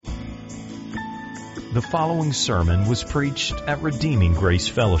The following sermon was preached at Redeeming Grace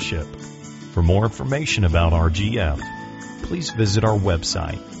Fellowship. For more information about RGF, please visit our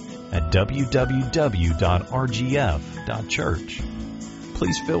website at www.rgf.church.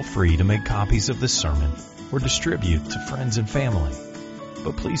 Please feel free to make copies of this sermon or distribute to friends and family.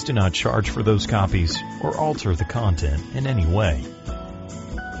 But please do not charge for those copies or alter the content in any way.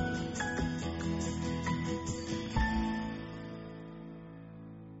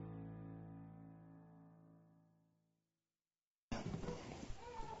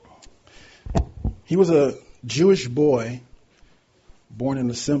 He was a Jewish boy born in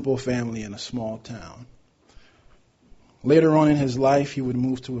a simple family in a small town. Later on in his life, he would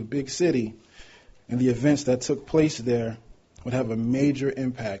move to a big city, and the events that took place there would have a major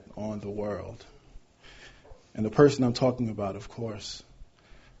impact on the world. And the person I'm talking about, of course,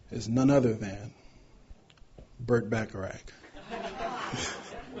 is none other than Burt Bacharach.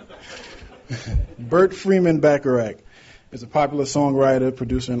 Burt Freeman Bacharach is a popular songwriter,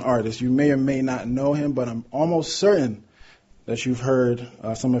 producer, and artist. You may or may not know him, but I'm almost certain that you've heard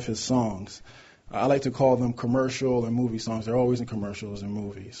some of his songs. I like to call them commercial and movie songs. They're always in commercials and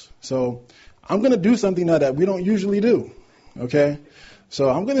movies. So I'm going to do something now that we don't usually do, okay? So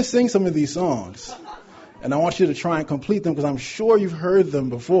I'm going to sing some of these songs, and I want you to try and complete them because I'm sure you've heard them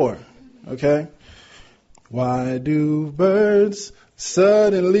before, okay? Why do birds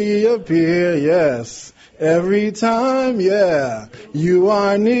suddenly appear? Yes. Every time, yeah, you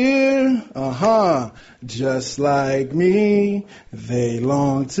are near, just like me, they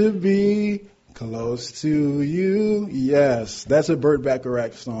long to be close to you. Yes, that's a Burt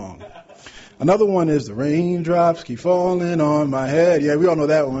Bacharach song. Another one is the raindrops keep falling on my head. Yeah, we all know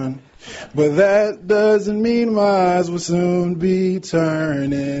that one. But that doesn't mean my eyes will soon be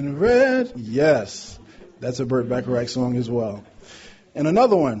turning red. Yes, that's a Burt Bacharach song as well. And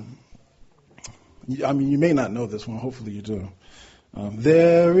another one. I mean, you may not know this one. Hopefully you do.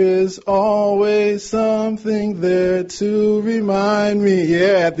 There is always something there to remind me.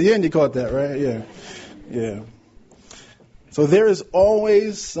 Yeah, at the end you caught that, right? Yeah. So there is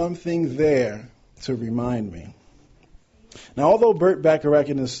always something there to remind me. Now, although Burt Bacharach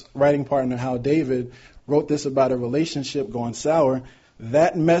and his writing partner, Hal David, wrote this about a relationship going sour,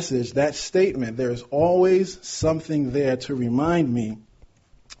 that message, that statement, there is always something there to remind me,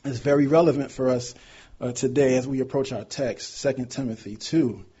 is very relevant for us today as we approach our text, 2 Timothy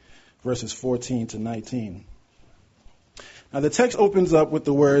 2, verses 14 to 19. Now, the text opens up with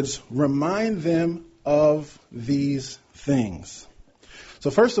the words, remind them of these things.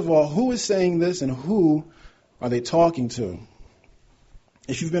 So first of all, who is saying this and who are they talking to?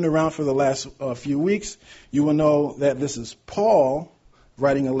 If you've been around for the last few weeks, you will know that this is Paul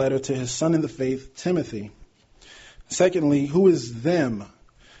writing a letter to his son in the faith, Timothy. Secondly, who is them?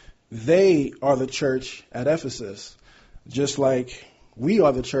 They are the church at Ephesus, just like we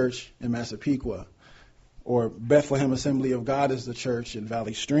are the church in Massapequa, or Bethlehem Assembly of God is the church in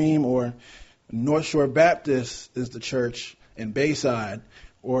Valley Stream, or North Shore Baptist is the church in Bayside,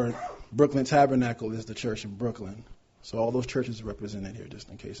 or Brooklyn Tabernacle is the church in Brooklyn. So all those churches are represented here, just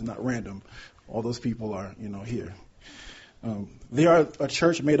in case. It's not random. All those people are, here. They are a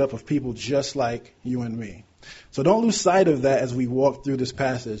church made up of people just like you and me. So don't lose sight of that as we walk through this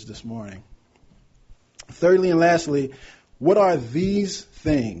passage this morning. Thirdly and lastly, what are these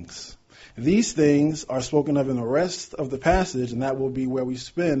things? These things are spoken of in the rest of the passage, and that will be where we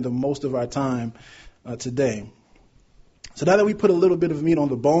spend the most of our time today. So now that we put a little bit of meat on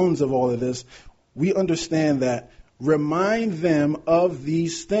the bones of all of this, we understand that remind them of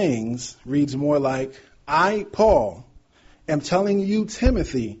these things reads more like, I, Paul, am telling you,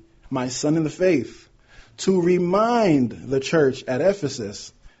 Timothy, my son in the faith, to remind the church at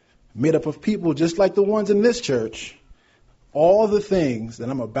Ephesus, made up of people just like the ones in this church, all the things that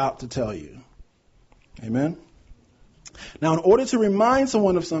I'm about to tell you. Amen? Now, in order to remind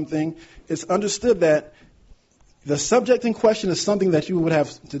someone of something, it's understood that the subject in question is something that you would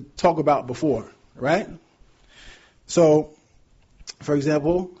have to talk about before, right? So, for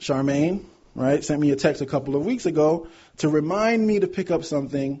example, Charmaine, right, sent me a text a couple of weeks ago to remind me to pick up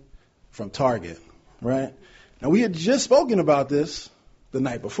something from Target. Right? Now, we had just spoken about this the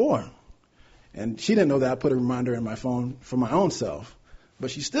night before, and she didn't know that I put a reminder in my phone for my own self, but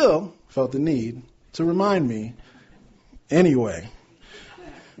she still felt the need to remind me anyway,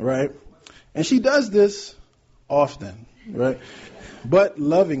 right? And she does this often, right? But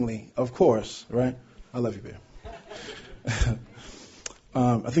lovingly, of course, right? I love you, babe.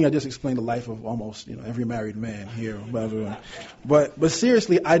 I think I just explained the life of almost, every married man here. But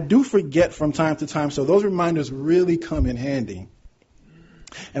seriously, I do forget from time to time, so those reminders really come in handy.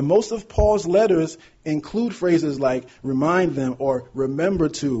 And most of Paul's letters include phrases like remind them or remember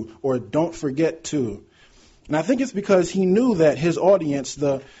to or don't forget to. And I think it's because he knew that his audience,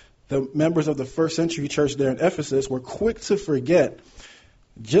 the members of the first century church there in Ephesus, were quick to forget,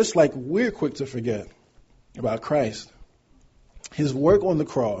 just like we're quick to forget about Christ, his work on the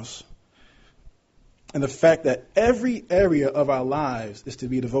cross, and the fact that every area of our lives is to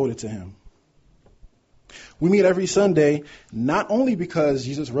be devoted to him. We meet every Sunday, not only because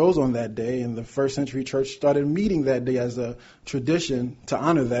Jesus rose on that day and the first century church started meeting that day as a tradition to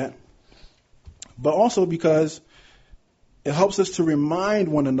honor that, but also because it helps us to remind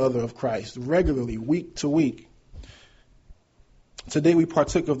one another of Christ regularly, week to week. Today we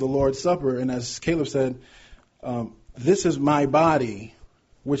partook of the Lord's Supper, and as Caleb said, this is my body,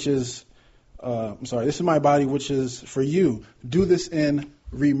 which is, this is my body, which is for you. Do this in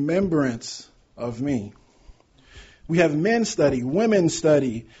remembrance of me. We have men's study, women's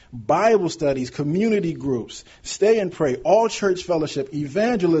study, Bible studies, community groups, stay and pray, all church fellowship,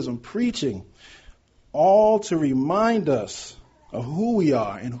 evangelism, preaching, all to remind us of who we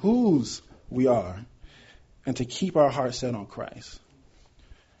are and whose we are, and to keep our hearts set on Christ.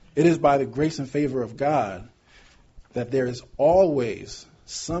 It is by the grace and favor of God that there is always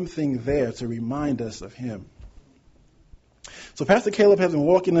something there to remind us of him. So Pastor Caleb has been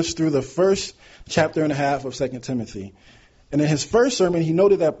walking us through the first chapter and a half of 2 Timothy. And in his first sermon, he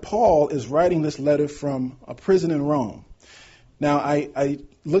noted that Paul is writing this letter from a prison in Rome. Now, I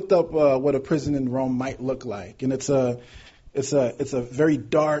looked up what a prison in Rome might look like, and it's a very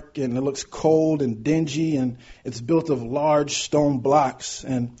dark, and it looks cold and dingy, and it's built of large stone blocks.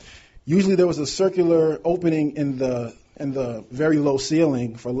 And usually there was a circular opening in the very low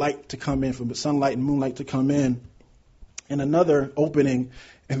ceiling for light to come in, for sunlight and moonlight to come in, and another opening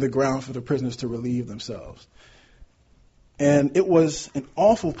in the ground for the prisoners to relieve themselves. And it was an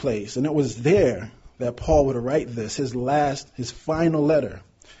awful place, and it was there that Paul would write this, his final letter.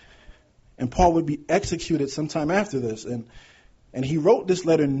 And Paul would be executed sometime after this. And he wrote this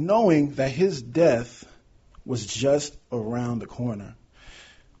letter knowing that his death was just around the corner.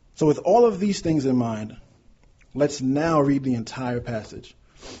 So with all of these things in mind, let's now read the entire passage.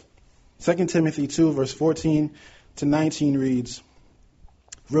 2 Timothy 2, verse 14 to 19 reads,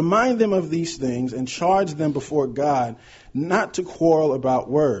 "Remind them of these things and charge them before God not to quarrel about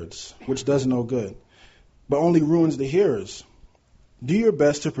words, which does no good, but only ruins the hearers. Do your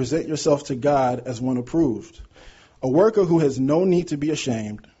best to present yourself to God as one approved, a worker who has no need to be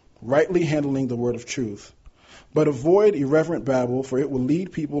ashamed, rightly handling the word of truth. But avoid irreverent babble, for it will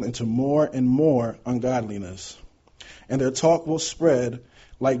lead people into more and more ungodliness, and their talk will spread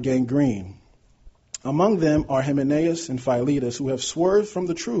like gangrene. Among them are Hymenaeus and Philetus, who have swerved from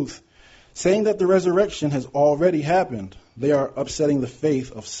the truth, saying that the resurrection has already happened. They are upsetting the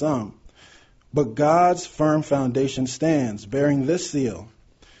faith of some. But God's firm foundation stands, bearing this seal: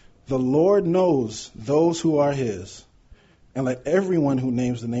 the Lord knows those who are his, and let everyone who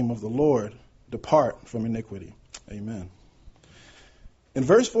names the name of the Lord depart from iniquity." Amen. In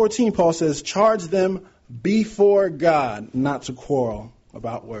verse 14, Paul says, charge them before God not to quarrel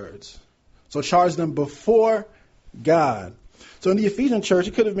about words. So charge them before God. So in the Ephesian church,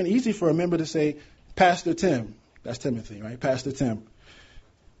 it could have been easy for a member to say, Pastor Tim. That's Timothy, right? Pastor Tim.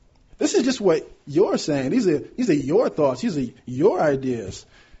 This is just what you're saying. These are your thoughts. These are your ideas.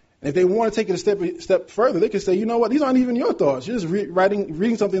 And if they want to take it a step further, they could say, you know what? These aren't even your thoughts. You're just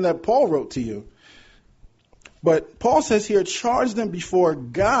reading something that Paul wrote to you. But Paul says here, charge them before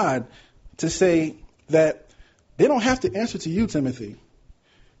God, to say that they don't have to answer to you, Timothy.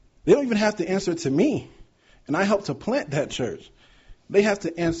 They don't even have to answer to me. And I helped to plant that church. They have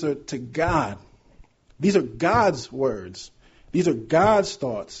to answer to God. These are God's words. These are God's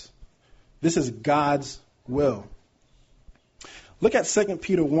thoughts. This is God's will. Look at 2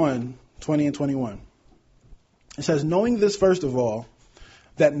 Peter 1, 20 and 21. It says, knowing this first of all,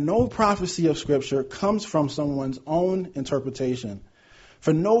 that no prophecy of Scripture comes from someone's own interpretation.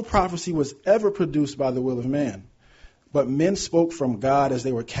 For no prophecy was ever produced by the will of man, but men spoke from God as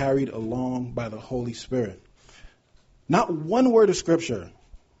they were carried along by the Holy Spirit. Not one word of Scripture,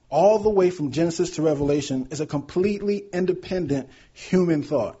 all the way from Genesis to Revelation, is a completely independent human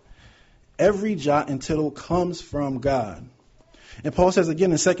thought. Every jot and tittle comes from God. And Paul says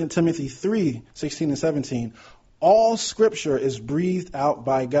again in 2 Timothy 3, 16 and 17, all Scripture is breathed out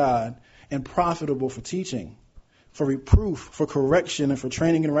by God and profitable for teaching, for reproof, for correction, and for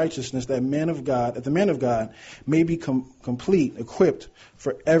training in righteousness, that the man of God may be complete, equipped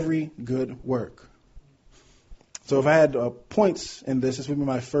for every good work. So if I had points in this would be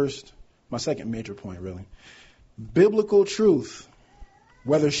my second major point, really. Biblical truth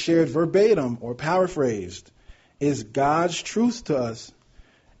whether shared verbatim or paraphrased, is God's truth to us,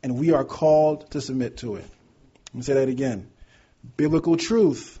 and we are called to submit to it. Let me say that again. Biblical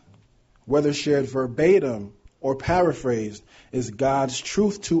truth, whether shared verbatim or paraphrased, is God's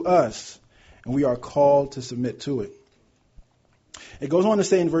truth to us, and we are called to submit to it. It goes on to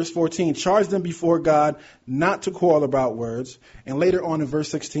say in verse 14, charge them before God not to quarrel about words. And later on in verse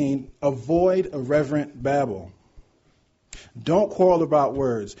 16, avoid irreverent babble. Don't quarrel about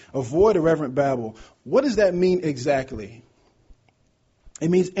words. Avoid irreverent babble. What does that mean exactly? It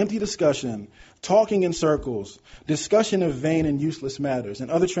means empty discussion, talking in circles, discussion of vain and useless matters. In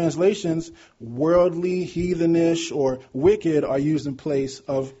other translations, worldly, heathenish, or wicked are used in place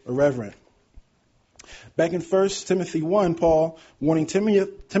of irreverent. Back in 1 Timothy 1, Paul, warning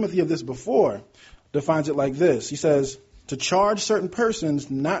Timothy of this before, defines it like this. He says, to charge certain persons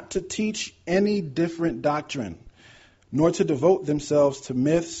not to teach any different doctrine, nor to devote themselves to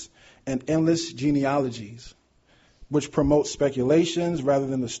myths and endless genealogies, which promote speculations rather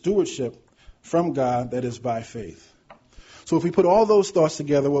than the stewardship from God that is by faith. So if we put all those thoughts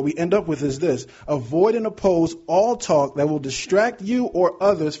together, what we end up with is this: avoid and oppose all talk that will distract you or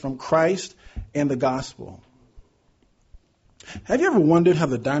others from Christ and the gospel. Have you ever wondered how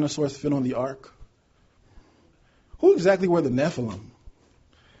the dinosaurs fit on the ark? Who exactly were the Nephilim?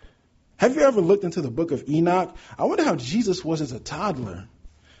 Have you ever looked into the book of Enoch? I wonder how Jesus was as a toddler.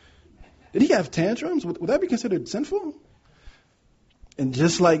 Did he have tantrums? Would that be considered sinful? And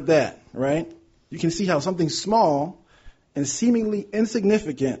just like that, right? You can see how something small and seemingly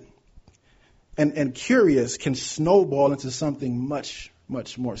insignificant and curious can snowball into something much,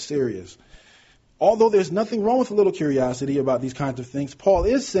 much more serious. Although there's nothing wrong with a little curiosity about these kinds of things, Paul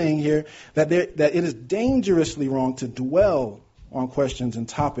is saying here that it is dangerously wrong to dwell on questions and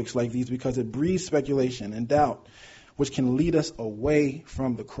topics like these because it breeds speculation and doubt, which can lead us away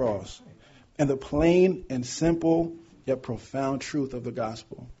from the cross and the plain and simple yet profound truth of the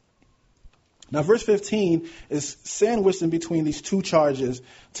gospel. Now, verse 15 is sandwiched in between these two charges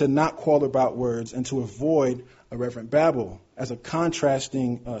to not quarrel about words and to avoid irreverent babble as a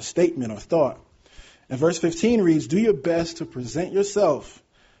contrasting statement or thought. And verse 15 reads, do your best to present yourself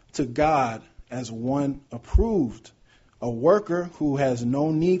to God as one approved, a worker who has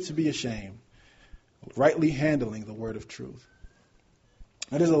no need to be ashamed, rightly handling the word of truth.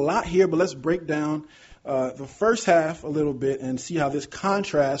 Now, there's a lot here, but let's break down the first half a little bit and see how this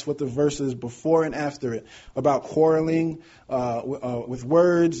contrasts with the verses before and after it about quarreling with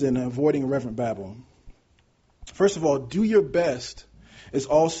words and avoiding irreverent babble. First of all, do your best is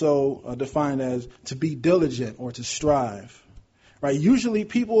also defined as to be diligent or to strive. Right? Usually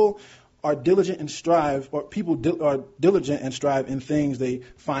people are diligent and strive, or people are diligent and strive in things they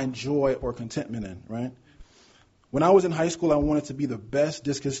find joy or contentment in, right? When I was in high school, I wanted to be the best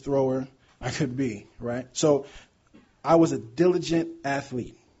discus thrower I could be, right? So I was a diligent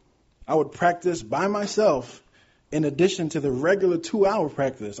athlete. I would practice by myself in addition to the regular 2-hour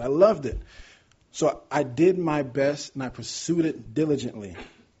practice. I loved it. So I did my best and I pursued it diligently.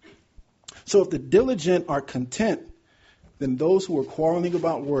 So if the diligent are content, then those who are quarreling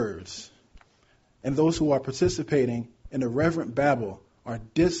about words and those who are participating in irreverent babble are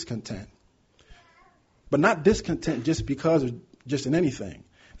discontent. But not discontent just because or just in anything.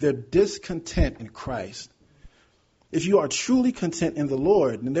 They're discontent in Christ. If you are truly content in the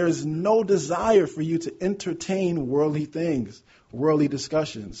Lord, then there is no desire for you to entertain worldly things, worldly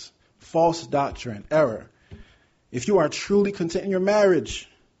discussions, false doctrine, error. If you are truly content in your marriage,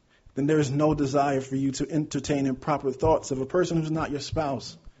 then there is no desire for you to entertain improper thoughts of a person who's not your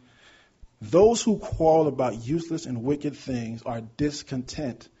spouse. Those who quarrel about useless and wicked things are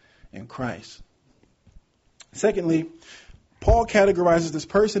discontent in Christ. Secondly, Paul categorizes this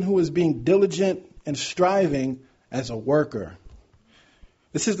person who is being diligent and striving as a worker.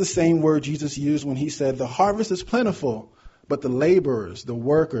 This is the same word Jesus used when he said, the harvest is plentiful, but the laborers, the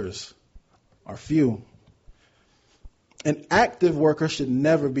workers, are few. An active worker should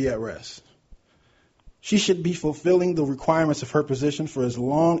never be at rest. She should be fulfilling the requirements of her position for as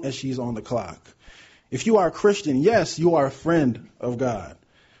long as she's on the clock. If you are a Christian, yes, you are a friend of God.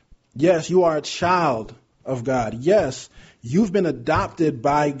 Yes, you are a child of God. Yes, you've been adopted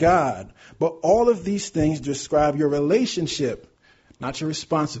by God. But all of these things describe your relationship, not your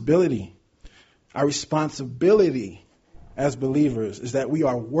responsibility. Our responsibility as believers is that we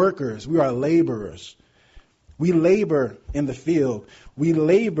are workers. We are laborers. We labor in the field. We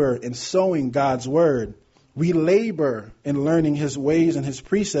labor in sowing God's word. We labor in learning his ways and his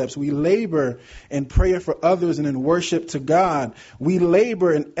precepts. We labor in prayer for others and in worship to God. We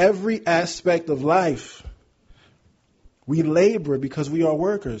labor in every aspect of life. We labor because we are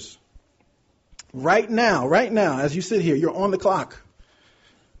workers. Right now, as you sit here, you're on the clock.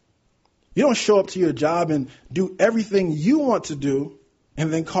 You don't show up to your job and do everything you want to do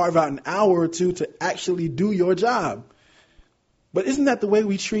and then carve out an hour or two to actually do your job. But isn't that the way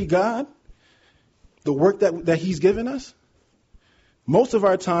we treat God? The work that he's given us? Most of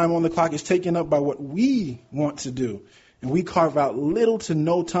our time on the clock is taken up by what we want to do. And we carve out little to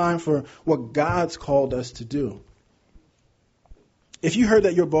no time for what God's called us to do. If you heard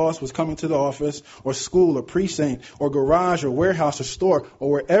that your boss was coming to the office or school or precinct or garage or warehouse or store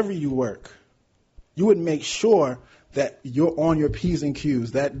or wherever you work, you would make sure that you're on your P's and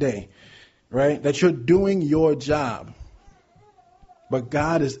Q's that day, right? That you're doing your job. But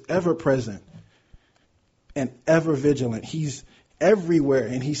God is ever present and ever vigilant. He's everywhere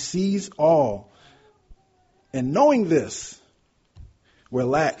and he sees all. And knowing this, we're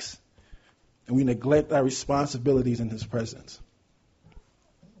lax and we neglect our responsibilities in his presence.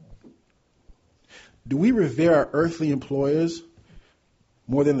 Do we revere our earthly employers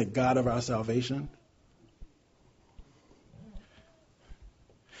more than the God of our salvation?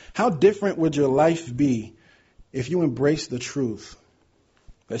 How different would your life be if you embraced the truth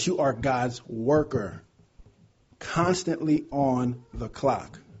that you are God's worker, constantly on the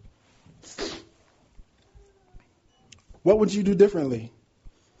clock? What would you do differently?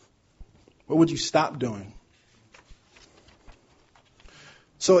 What would you stop doing?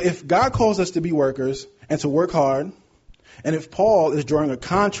 So if God calls us to be workers and to work hard, and if Paul is drawing a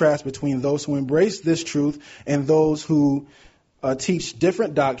contrast between those who embrace this truth and those who teach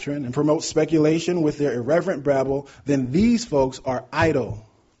different doctrine and promote speculation with their irreverent babble, then these folks are idle.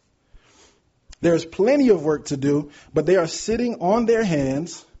 There's plenty of work to do, but they are sitting on their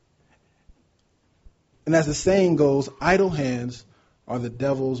hands. And as the saying goes, idle hands are the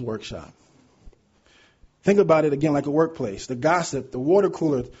devil's workshop. Think about it again like a workplace. The gossip, the water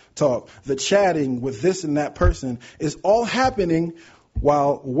cooler talk, the chatting with this and that person is all happening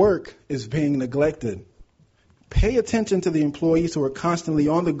while work is being neglected. Pay attention to the employees who are constantly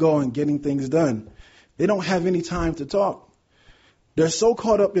on the go and getting things done. They don't have any time to talk. They're so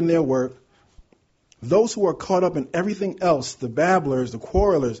caught up in their work. Those who are caught up in everything else, the babblers, the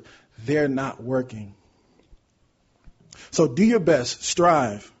quarrelers, they're not working. So do your best,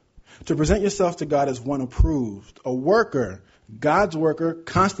 strive to present yourself to God as one approved, a worker, God's worker,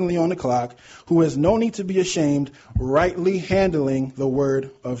 constantly on the clock, who has no need to be ashamed, rightly handling the word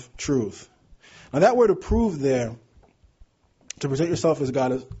of truth. Now that word approved there, to present yourself as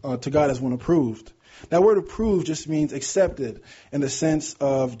to God as one approved. That word approved just means accepted in the sense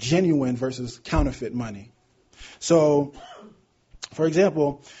of genuine versus counterfeit money. So, for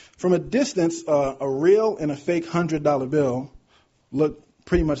example, from a distance, a real and a fake $100 bill look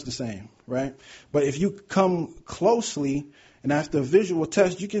pretty much the same, right? But if you come closely and after a visual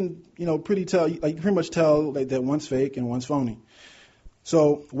test, you can, pretty much tell like that one's fake and one's phony.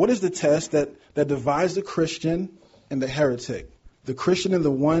 So what is the test that divides the Christian and the heretic? The Christian and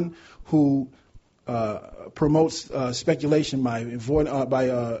the one who promotes speculation by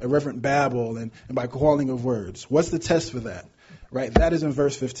irreverent babble and by calling of words. What's the test for that? Right? That is in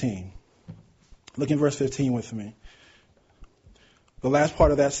verse 15. Look in verse 15 with me. The last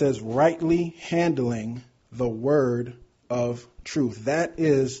part of that says, rightly handling the word of truth. That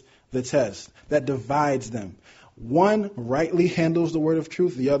is the test that divides them. One rightly handles the word of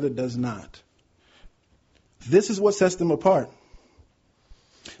truth, the other does not. This is what sets them apart.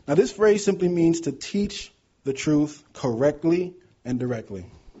 Now, this phrase simply means to teach the truth correctly and directly.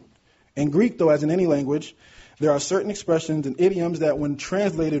 In Greek, though, as in any language, there are certain expressions and idioms that when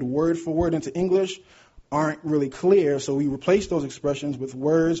translated word for word into English aren't really clear, so we replace those expressions with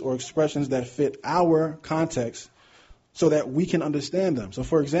words or expressions that fit our context so that we can understand them. So,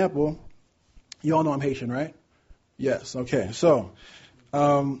 for example, you all know I'm Haitian, right? Yes, okay. So,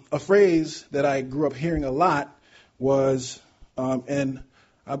 a phrase that I grew up hearing a lot was, and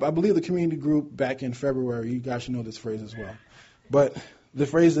I believe the community group back in February, you guys should know this phrase as well. But the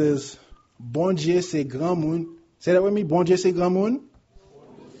phrase is, Bon Dieu c'est grand moun. Say that with me, Bon Dieu c'est grand moun.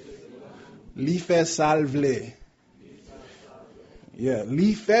 Li fait salve. Yeah,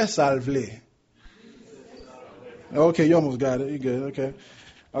 li fait salve. Okay, you almost got it. You're good. Okay.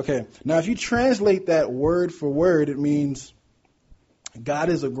 Okay. Now, if you translate that word for word, it means God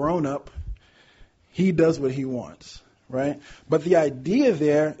is a grown-up. He does what he wants, right? But the idea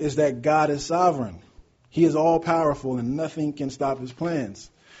there is that God is sovereign. He is all-powerful and nothing can stop his plans.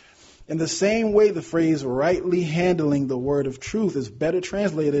 In the same way, the phrase rightly handling the word of truth is better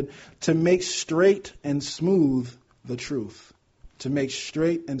translated to make straight and smooth the truth. To make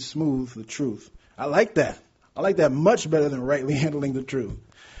straight and smooth the truth. I like that. I like that much better than rightly handling the truth.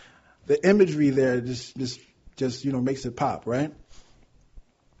 The imagery there just makes it pop, right?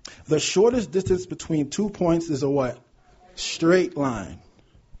 The shortest distance between 2 points is a what? Straight line.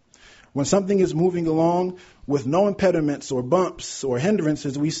 When something is moving along with no impediments or bumps or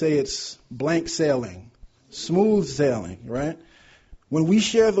hindrances, we say it's blank sailing, smooth sailing, right? When we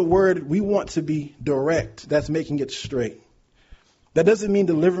share the word, we want to be direct. That's making it straight. That doesn't mean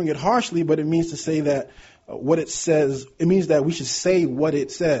delivering it harshly, but it means to say that what it says, it means that we should say what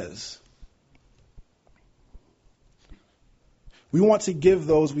it says. We want to give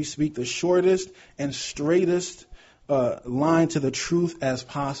those we speak the shortest and straightest line to the truth as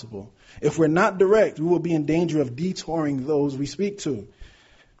possible. If we're not direct, we will be in danger of detouring those we speak to.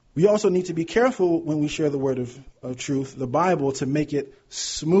 We also need to be careful when we share the word of truth, the Bible, to make it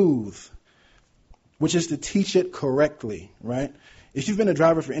smooth, which is to teach it correctly, right? If you've been a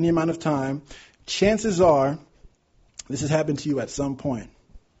driver for any amount of time, chances are this has happened to you at some point.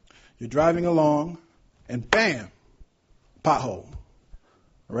 You're driving along and bam, pothole,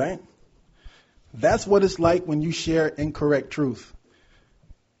 right? That's what it's like when you share incorrect truth.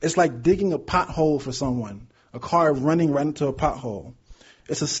 It's like digging a pothole for someone, a car running right into a pothole.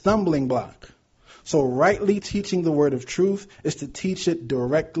 It's a stumbling block. So rightly teaching the word of truth is to teach it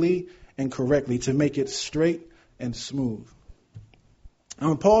directly and correctly, to make it straight and smooth.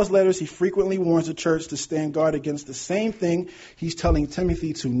 Now, in Paul's letters, he frequently warns the church to stand guard against the same thing he's telling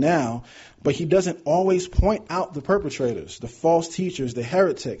Timothy to now, but he doesn't always point out the perpetrators, the false teachers, the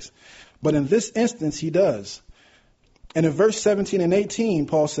heretics. But in this instance, he does. And in verse 17 and 18,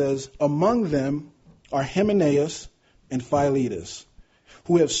 Paul says, among them are Hymenaeus and Philetus,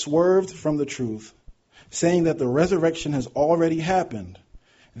 who have swerved from the truth, saying that the resurrection has already happened.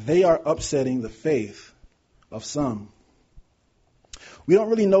 They are upsetting the faith of some. We don't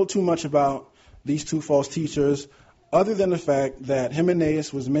really know too much about these two false teachers, other than the fact that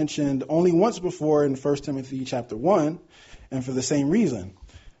Hymenaeus was mentioned only once before in 1 Timothy chapter 1, and for the same reason.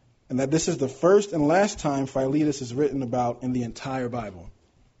 And that this is the first and last time Philetus is written about in the entire Bible.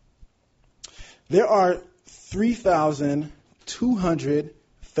 There are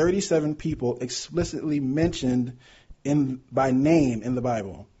 3,237 people explicitly mentioned by name in the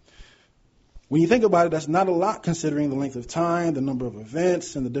Bible. When you think about it, that's not a lot considering the length of time, the number of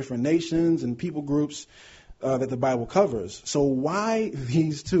events, and the different nations and people groups that the Bible covers. So why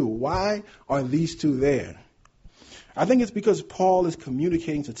these two? Why are these two there? I think it's because Paul is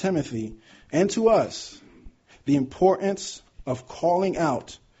communicating to Timothy and to us the importance of calling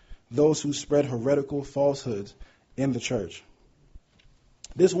out those who spread heretical falsehoods in the church.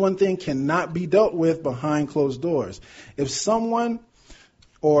 This one thing cannot be dealt with behind closed doors. If someone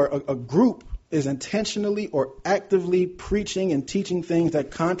or a group is intentionally or actively preaching and teaching things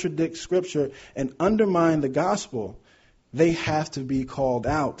that contradict Scripture and undermine the gospel, they have to be called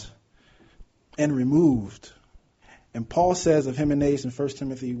out and removed. And Paul says of Hymenaeus in 1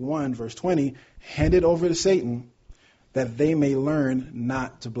 Timothy 1, verse 20, hand it over to Satan that they may learn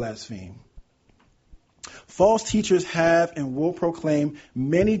not to blaspheme. False teachers have and will proclaim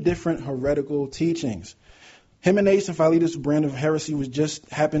many different heretical teachings. Hymenaeus and Philetus' brand of heresy was just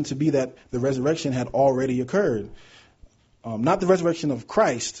happened to be that the resurrection had already occurred. Not the resurrection of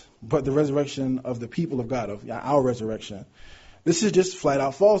Christ, but the resurrection of the people of God, of our resurrection. This is just flat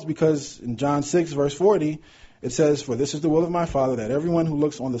out false because in John 6, verse 40, it says, for this is the will of my Father, that everyone who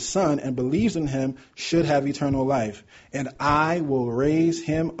looks on the Son and believes in him should have eternal life, and I will raise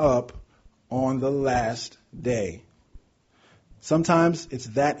him up on the last day. Sometimes it's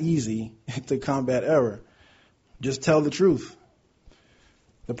that easy to combat error. Just tell the truth.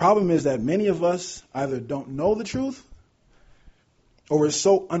 The problem is that many of us either don't know the truth or we're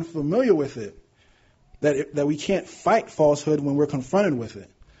so unfamiliar with it that we can't fight falsehood when we're confronted with it.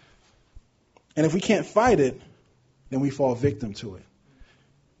 And if we can't fight it, then we fall victim to it.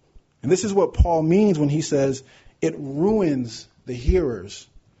 And this is what Paul means when he says it ruins the hearers,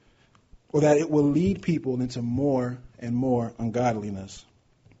 or that it will lead people into more and more ungodliness,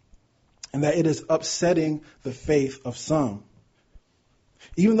 and that it is upsetting the faith of some.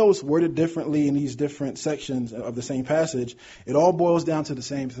 Even though it's worded differently in these different sections of the same passage, it all boils down to the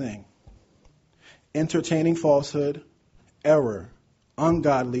same thing. Entertaining falsehood, error,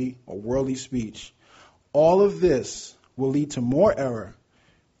 ungodly or worldly speech. All of this will lead to more error,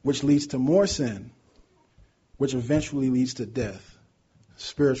 which leads to more sin, which eventually leads to death,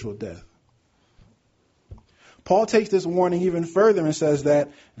 spiritual death. Paul takes this warning even further and says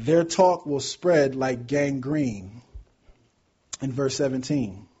that their talk will spread like gangrene in verse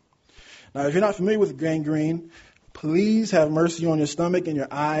 17. Now, if you're not familiar with gangrene, please have mercy on your stomach and your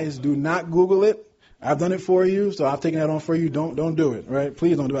eyes. Do not Google it. I've done it for you, so I've taken that on for you. Don't do it, right?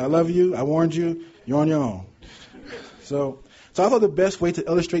 Please don't do it. I love you. I warned you. You're on your own. So I thought the best way to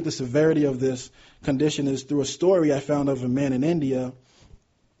illustrate the severity of this condition is through a story I found of a man in India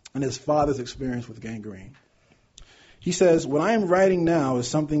and his father's experience with gangrene. He says, what I am writing now is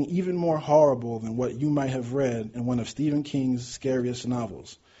something even more horrible than what you might have read in one of Stephen King's scariest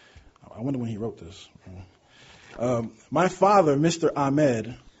novels. I wonder when he wrote this. My father, Mr.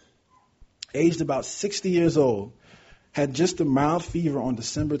 Ahmed, aged about 60 years old, had just a mild fever on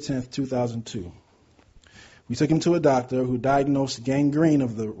December 10th, 2002. We took him to a doctor who diagnosed gangrene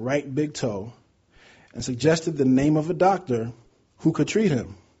of the right big toe and suggested the name of a doctor who could treat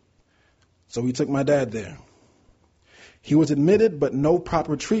him. So we took my dad there. He was admitted, but no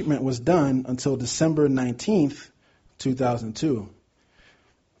proper treatment was done until December 19th, 2002.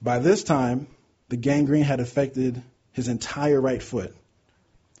 By this time, the gangrene had affected his entire right foot.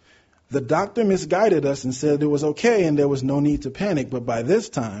 The doctor misguided us and said it was okay and there was no need to panic, but by this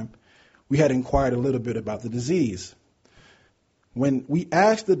time, we had inquired a little bit about the disease. When we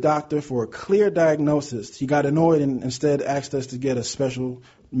asked the doctor for a clear diagnosis, he got annoyed and instead asked us to get a special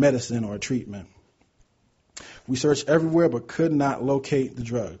medicine or a treatment. We searched everywhere but could not locate the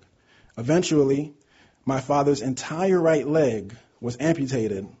drug. Eventually, my father's entire right leg was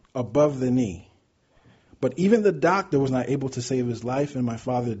amputated above the knee. But even the doctor was not able to save his life, and my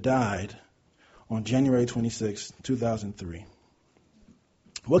father died on January 26, 2003.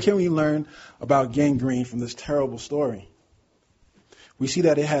 What can we learn about gangrene from this terrible story? We see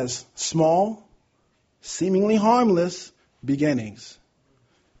that it has small, seemingly harmless beginnings.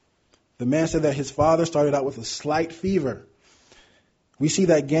 The man said that his father started out with a slight fever. We see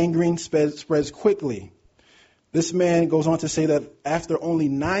that gangrene spreads quickly. This man goes on to say that after only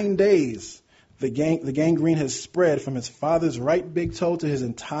 9 days, the gangrene has spread from his father's right big toe to his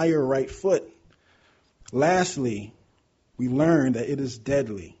entire right foot. Lastly, we learn that it is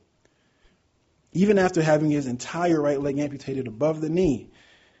deadly. Even after having his entire right leg amputated above the knee,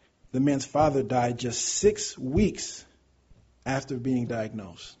 the man's father died just 6 weeks after being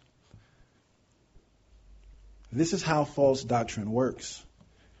diagnosed. This is how false doctrine works.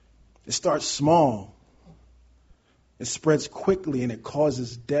 It starts small. It spreads quickly and it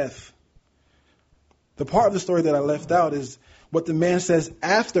causes death. The part of the story that I left out is what the man says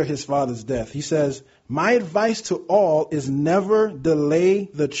after his father's death. He says, my advice to all is never delay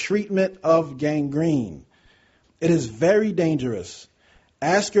the treatment of gangrene. It is very dangerous.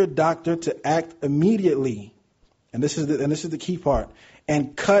 Ask your doctor to act immediately. And this is the key part.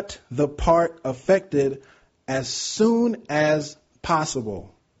 And cut the part affected as soon as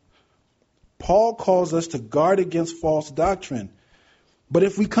possible. Paul calls us to guard against false doctrine. But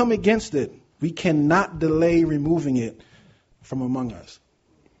if we come against it, we cannot delay removing it from among us.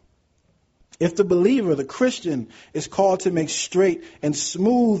 If the believer, the Christian, is called to make straight and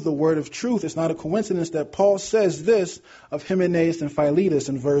smooth the word of truth, it's not a coincidence that Paul says this of Hymenaeus and Philetus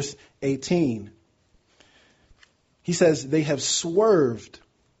in verse 18. He says they have swerved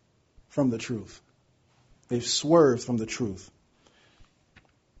from the truth. They've swerved from the truth.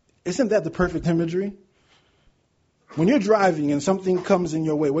 Isn't that the perfect imagery? When you're driving and something comes in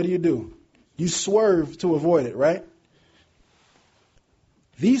your way, what do? You swerve to avoid it, right?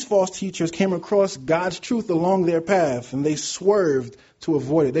 These false teachers came across God's truth along their path, and they swerved to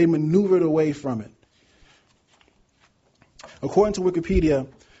avoid it. They maneuvered away from it. According to Wikipedia,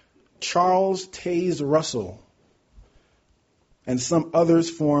 Charles Taze Russell and some others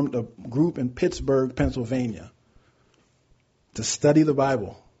formed a group in Pittsburgh, Pennsylvania, to study the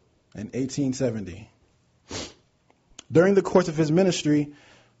Bible in 1870. During the course of his ministry,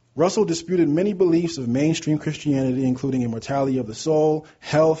 Russell disputed many beliefs of mainstream Christianity, including immortality of the soul,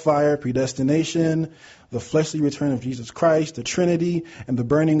 hellfire, predestination, the fleshly return of Jesus Christ, the Trinity, and the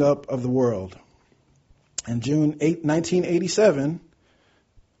burning up of the world. In June 1987,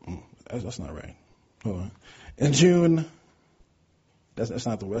 that's not right. Hold on. In June, that's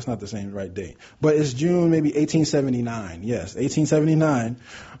not the same right date, but it's June maybe 1879. Yes, 1879.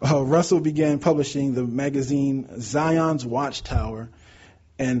 Russell began publishing the magazine Zion's Watchtower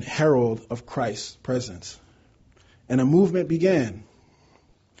and Herald of Christ's Presence. And a movement began.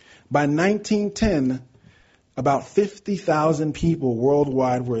 By 1910, about 50,000 people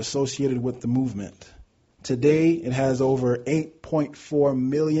worldwide were associated with the movement. Today, it has over 8.4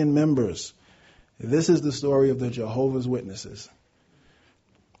 million members. This is the story of the Jehovah's Witnesses.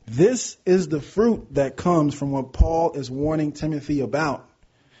 This is the fruit that comes from what Paul is warning Timothy about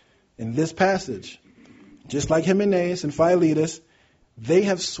in this passage. Just like Hymenaeus and Philetus, they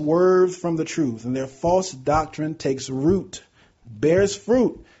have swerved from the truth, and their false doctrine takes root, bears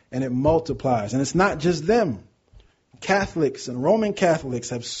fruit, and it multiplies. And it's not just them. Catholics and Roman Catholics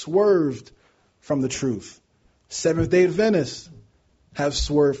have swerved from the truth. Seventh-day Adventists have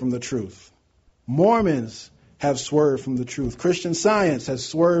swerved from the truth. Mormons have swerved from the truth. Christian Science has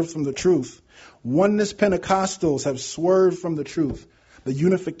swerved from the truth. Oneness Pentecostals have swerved from the truth. The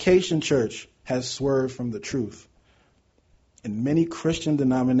Unification Church has swerved from the truth. And many Christian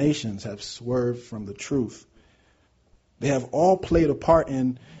denominations have swerved from the truth. They have all played a part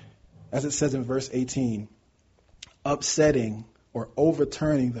in, as it says in verse 18, upsetting or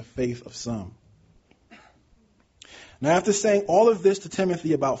overturning the faith of some. Now, after saying all of this to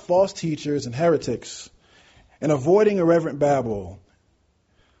Timothy about false teachers and heretics and avoiding irreverent babble,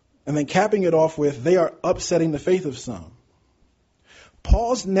 and then capping it off with, they are upsetting the faith of some,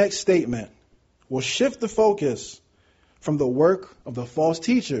 Paul's next statement will shift the focus from the work of the false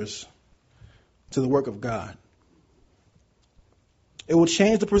teachers to the work of God. It will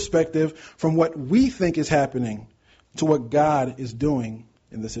change the perspective from what we think is happening to what God is doing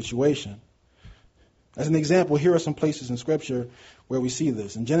in the situation. As an example, here are some places in Scripture where we see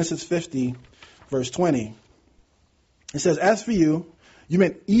this. In Genesis 50, verse 20, it says, "As for you, you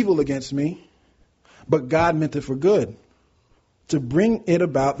meant evil against me, but God meant it for good, to bring it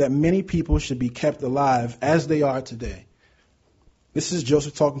about that many people should be kept alive as they are today." This is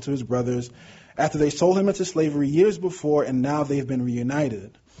Joseph talking to his brothers after they sold him into slavery years before, and now they've been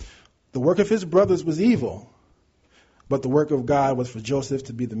reunited. The work of his brothers was evil, but the work of God was for Joseph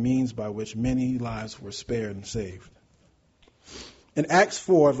to be the means by which many lives were spared and saved. In Acts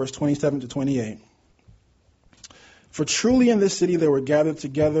 4, verse 27 to 28, "For truly in this city they were gathered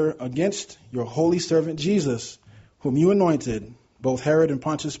together against your holy servant Jesus, whom you anointed, both Herod and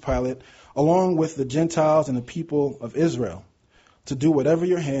Pontius Pilate, along with the Gentiles and the people of Israel, to do whatever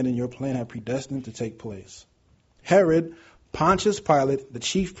your hand and your plan had predestined to take place. Herod, Pontius Pilate, the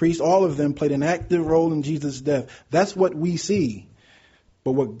chief priests, all of them played an active role in Jesus' death. That's what we see.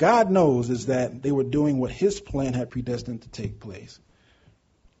 But what God knows is that they were doing what his plan had predestined to take place."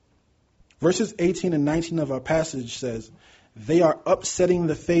 Verses 18 and 19 of our passage says, "They are upsetting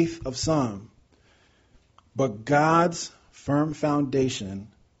the faith of some, but God's firm foundation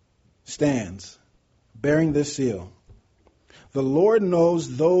stands, bearing this seal. The Lord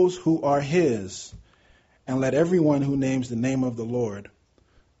knows those who are his, and let everyone who names the name of the Lord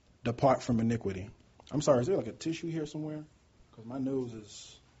depart from iniquity." I'm sorry, is there like a tissue here somewhere? Because my nose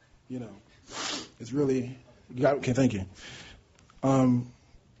is, it's really, okay, thank you.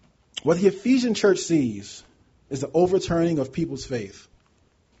 What the Ephesian church sees is the overturning of people's faith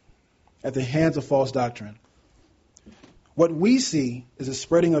at the hands of false doctrine. What we see is a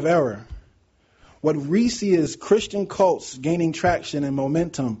spreading of error. What we see is Christian cults gaining traction and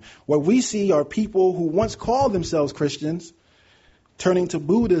momentum. What we see are people who once called themselves Christians turning to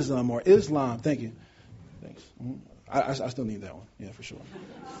Buddhism or Islam. Thank you. Thanks. I still need that one. Yeah, for sure.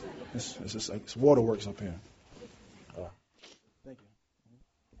 It's just like it's waterworks up here. Thank you.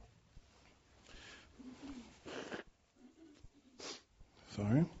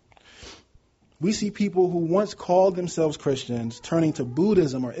 Sorry. We see people who once called themselves Christians turning to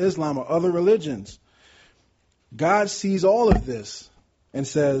Buddhism or Islam or other religions. God sees all of this and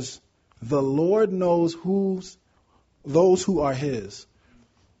says, the Lord knows those who are his.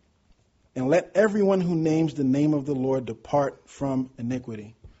 And let everyone who names the name of the Lord depart from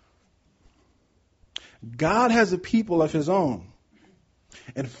iniquity. God has a people of his own.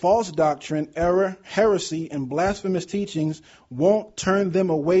 And false doctrine, error, heresy, and blasphemous teachings won't turn them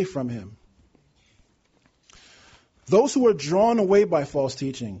away from him. Those who are drawn away by false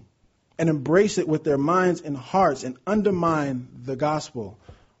teaching and embrace it with their minds and hearts and undermine the gospel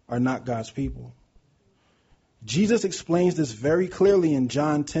are not God's people. Jesus explains this very clearly in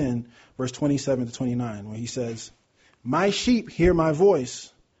John 10, verse 27 to 29, where he says, "My sheep hear my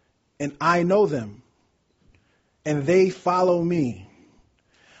voice, and I know them, and they follow me.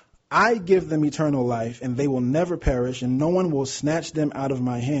 I give them eternal life, and they will never perish, and no one will snatch them out of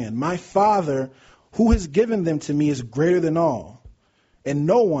my hand. My Father, who has given them to me, is greater than all, and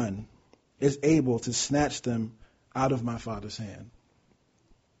no one is able to snatch them out of my Father's hand."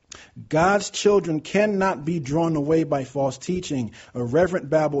 God's children cannot be drawn away by false teaching, irreverent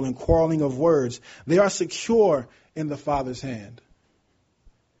babble, and quarreling of words. They are secure in the Father's hand.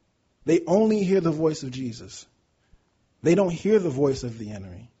 They only hear the voice of Jesus. They don't hear the voice of the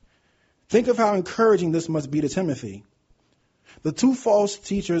enemy. Think of how encouraging this must be to Timothy. The two false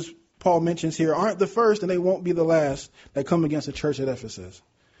teachers Paul mentions here aren't the first, and they won't be the last that come against the church at Ephesus.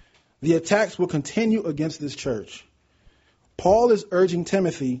 The attacks will continue against this church. Paul is urging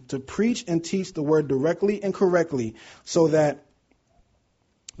Timothy to preach and teach the word directly and correctly so that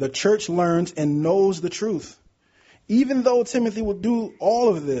The church learns and knows the truth. Even though Timothy will do all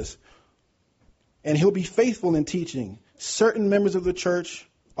of this, and he'll be faithful in teaching, certain members of the church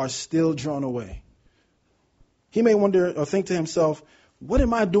are still drawn away. He may wonder or think to himself, what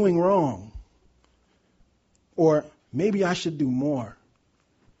am I doing wrong? Or maybe I should do more.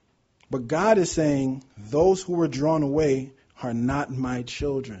 But God is saying, those who were drawn away are not my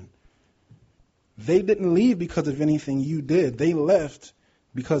children. They didn't leave because of anything you did. They left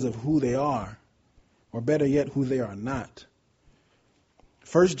because of who they are, or better yet, who they are not.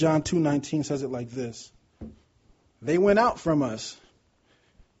 1 John 2:19 says it like this. They went out from us,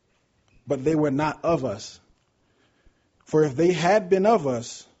 but they were not of us. For if they had been of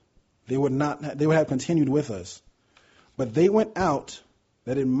us, they would have continued with us. But they went out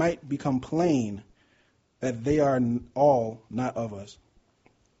that it might become plain that they are all not of us.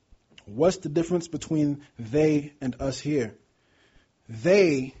 What's the difference between they and us here?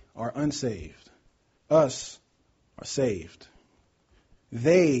 They are unsaved. Us are saved.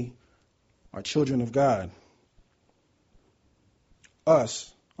 They are children of God.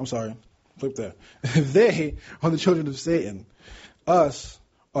 Flip that. They are the children of Satan. Us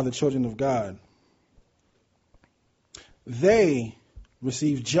are the children of God. They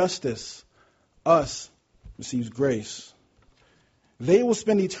receive justice. Us receives grace. They will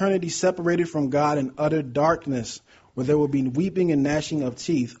spend eternity separated from God in utter darkness, where there will be weeping and gnashing of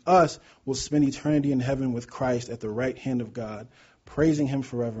teeth. Us will spend eternity in heaven with Christ at the right hand of God, praising him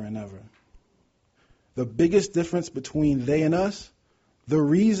forever and ever. The biggest difference between they and us, the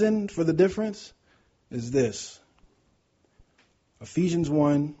reason for the difference, is this. Ephesians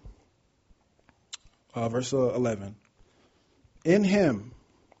 1, verse 11. In him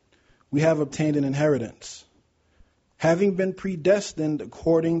we have obtained an inheritance, having been predestined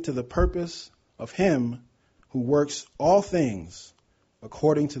according to the purpose of him who works all things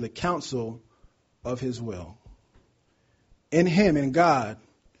according to the counsel of his will. In him, in God,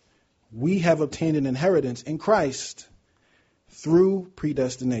 we have obtained an inheritance in Christ through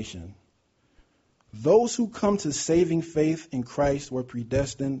predestination. Those who come to saving faith in Christ were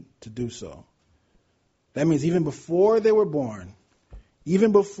predestined to do so. That means even before they were born,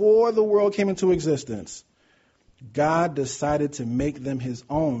 even before the world came into existence, God decided to make them his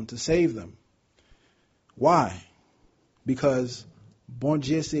own, to save them. Why? Because bon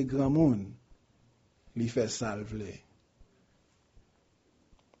Dieu c'est grand monde, li fait salve.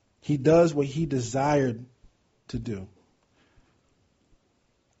 He does what he desired to do.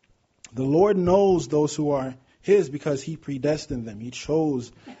 The Lord knows those who are his because he predestined them. He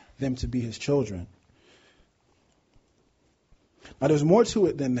chose them to be his children. Now, there's more to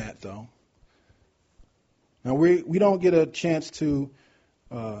it than that, though. Now, we don't get a chance to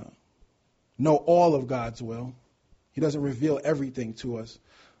know all of God's will. He doesn't reveal everything to us,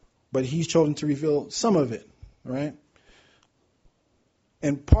 but he's chosen to reveal some of it, right?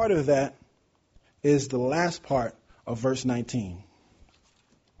 And part of that is the last part of verse 19,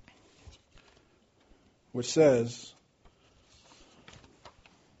 which says,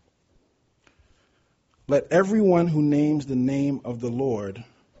 let everyone who names the name of the Lord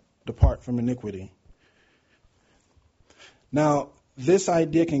depart from iniquity. Now, this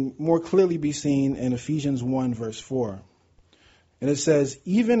idea can more clearly be seen in Ephesians 1, verse 4. And it says,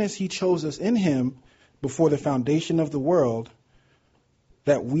 even as he chose us in him before the foundation of the world,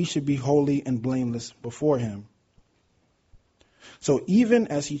 that we should be holy and blameless before him. So even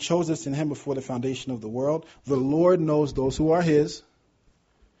as he chose us in him before the foundation of the world, the Lord knows those who are his,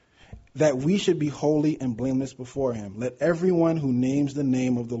 that we should be holy and blameless before him. Let everyone who names the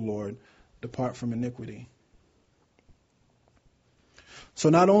name of the Lord depart from iniquity. So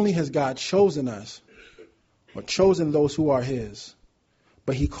not only has God chosen us, or chosen those who are his,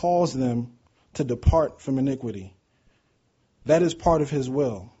 but he calls them to depart from iniquity. That is part of his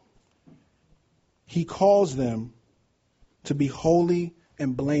will. He calls them to be holy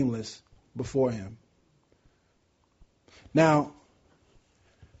and blameless before him. Now,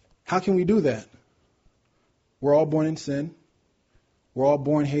 how can we do that? We're all born in sin. We're all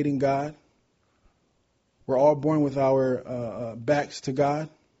born hating God. We're all born with our backs to God.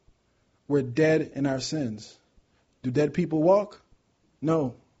 We're dead in our sins. Do dead people walk?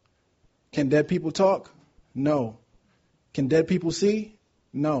 No. Can dead people talk? No. Can dead people see?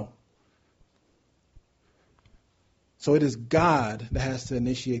 No. So it is God that has to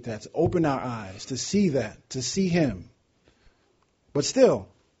initiate that, to open our eyes, to see that, to see him. But still,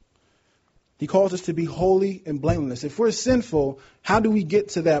 he calls us to be holy and blameless. If we're sinful, how do we get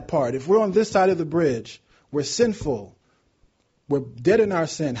to that part? If we're on this side of the bridge, we're sinful, we're dead in our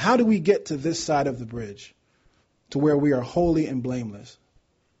sin. How do we get to this side of the bridge, to where we are holy and blameless?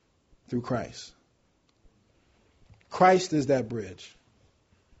 through Christ. Christ is that bridge.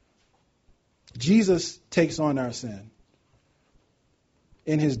 Jesus takes on our sin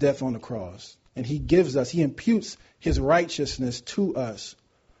in his death on the cross. And he imputes his righteousness to us.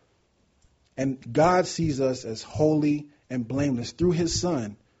 And God sees us as holy and blameless through his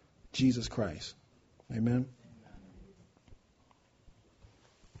Son, Jesus Christ. Amen.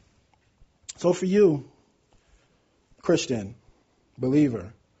 So for you, Christian,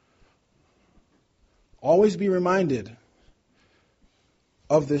 believer, always be reminded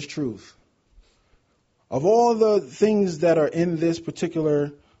of this truth. Of all the things that are in this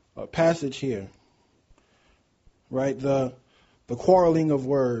particular passage here, right? The quarreling of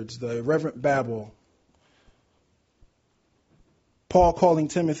words, the irreverent babble. Paul calling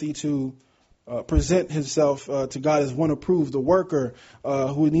Timothy to present himself to God as one approved, the worker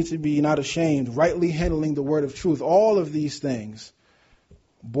who needs to be not ashamed, rightly handling the word of truth. All of these things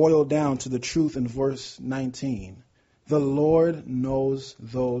boil down to the truth in verse 19. The Lord knows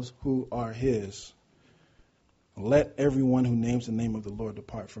those who are his. Let everyone who names the name of the Lord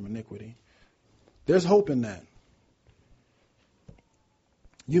depart from iniquity. There's hope in that.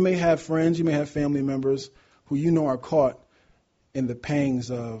 You may have friends, you may have family members who you know are caught in the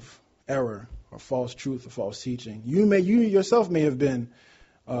pangs of error or false truth or false teaching. You yourself may have been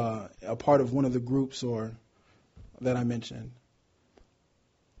a part of one of the groups or that I mentioned.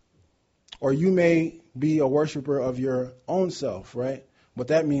 Or you may be a worshiper of your own self, right? What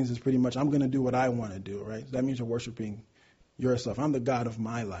that means is pretty much, I'm going to do what I want to do, right? That means you're worshiping yourself. I'm the God of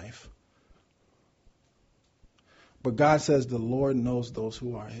my life. But God says the Lord knows those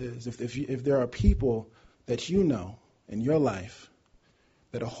who are his. If there are people that you know in your life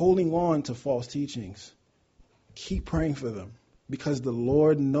that are holding on to false teachings, keep praying for them because the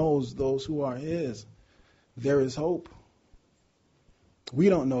Lord knows those who are his. There is hope. We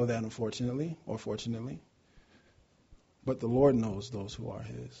don't know that, unfortunately, or fortunately. But the Lord knows those who are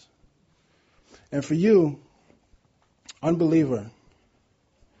his. And for you, unbeliever,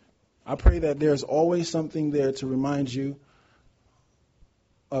 I pray that there's always something there to remind you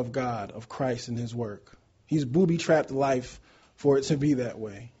of God, of Christ and his work. He's booby-trapped life for it to be that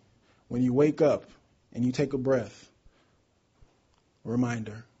way. When you wake up and you take a breath,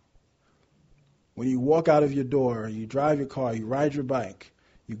 reminder. When you walk out of your door, you drive your car, you ride your bike,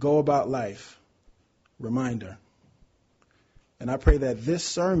 you go about life, reminder. And I pray that this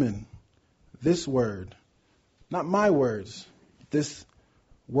sermon, this word, not my words, this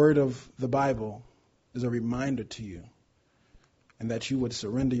word of the Bible is a reminder to you. And that you would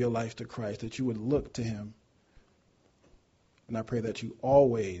surrender your life to Christ, that you would look to him. And I pray that you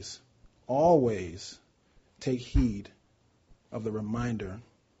always, always take heed of the reminder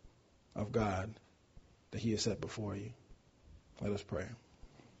of God that he has set before you. Let us pray.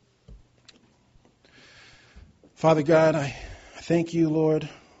 Father God, I thank you, Lord,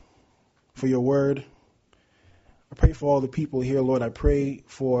 for your word. I pray for all the people here, Lord. I pray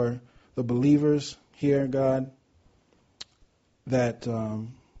for the believers here, God, that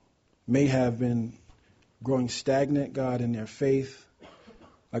may have been growing stagnant, God, in their faith,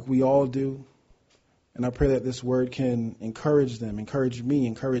 like we all do. And I pray that this word can encourage them, encourage me,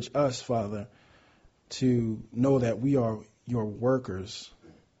 encourage us, Father, to know that we are your workers,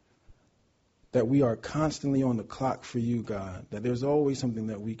 that we are constantly on the clock for you, God, that there's always something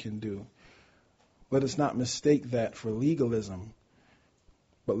that we can do. Let us not mistake that for legalism,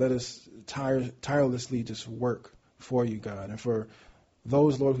 but let us tirelessly just work for you, God. And for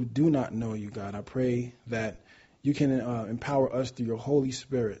those, Lord, who do not know you, God, I pray that you can empower us through your Holy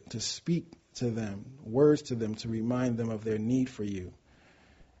Spirit to speak to them, words to them, to remind them of their need for you.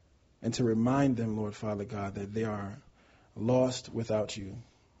 And to remind them, Lord, Father God, that they are lost without you,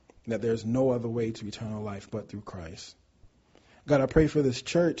 that there's no other way to eternal life but through Christ. God, I pray for this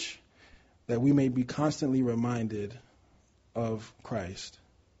church that we may be constantly reminded of Christ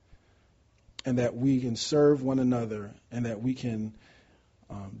and that we can serve one another and that we can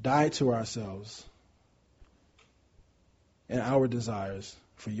die to ourselves and our desires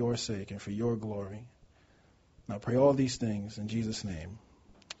for your sake and for your glory. And I pray all these things in Jesus' name.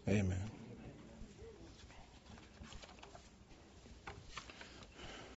 Amen.